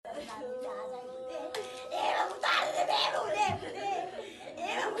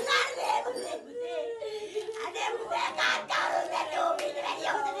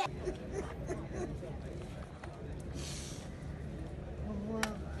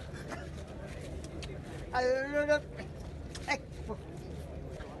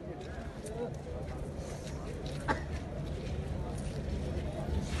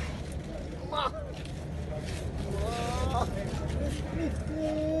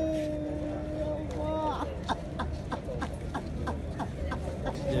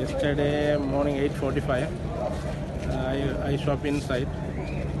Yesterday morning 8:45, I shop inside.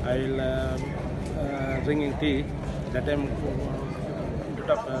 I will drinking tea. That time,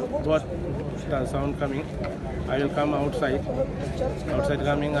 what the sound coming. I will come outside. Outside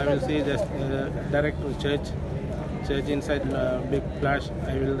coming, I will see just direct to church. Church inside big flash.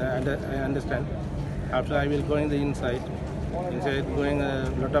 I understand. After I will go in the inside. Inside going a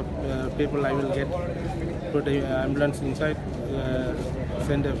lot of people. I will get put a ambulance inside.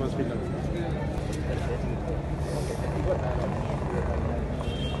 Send a hospital.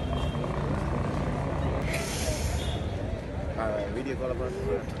 Video call about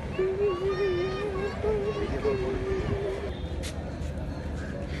video call.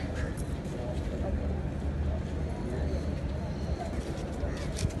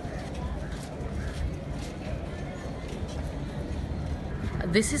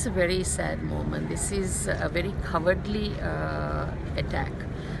 This is a very sad moment. This is a very cowardly attack,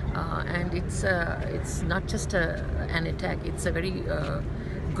 and it's not just an attack. It's a very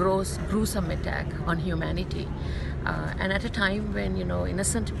gruesome attack on humanity, and at a time when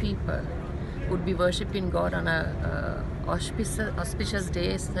innocent people would be worshipping God on a auspicious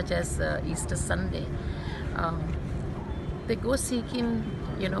day such as Easter Sunday. They go seeking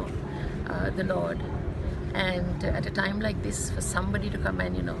the Lord. And at a time like this, for somebody to come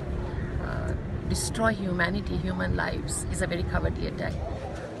and destroy humanity, human lives, is a very cowardly attack.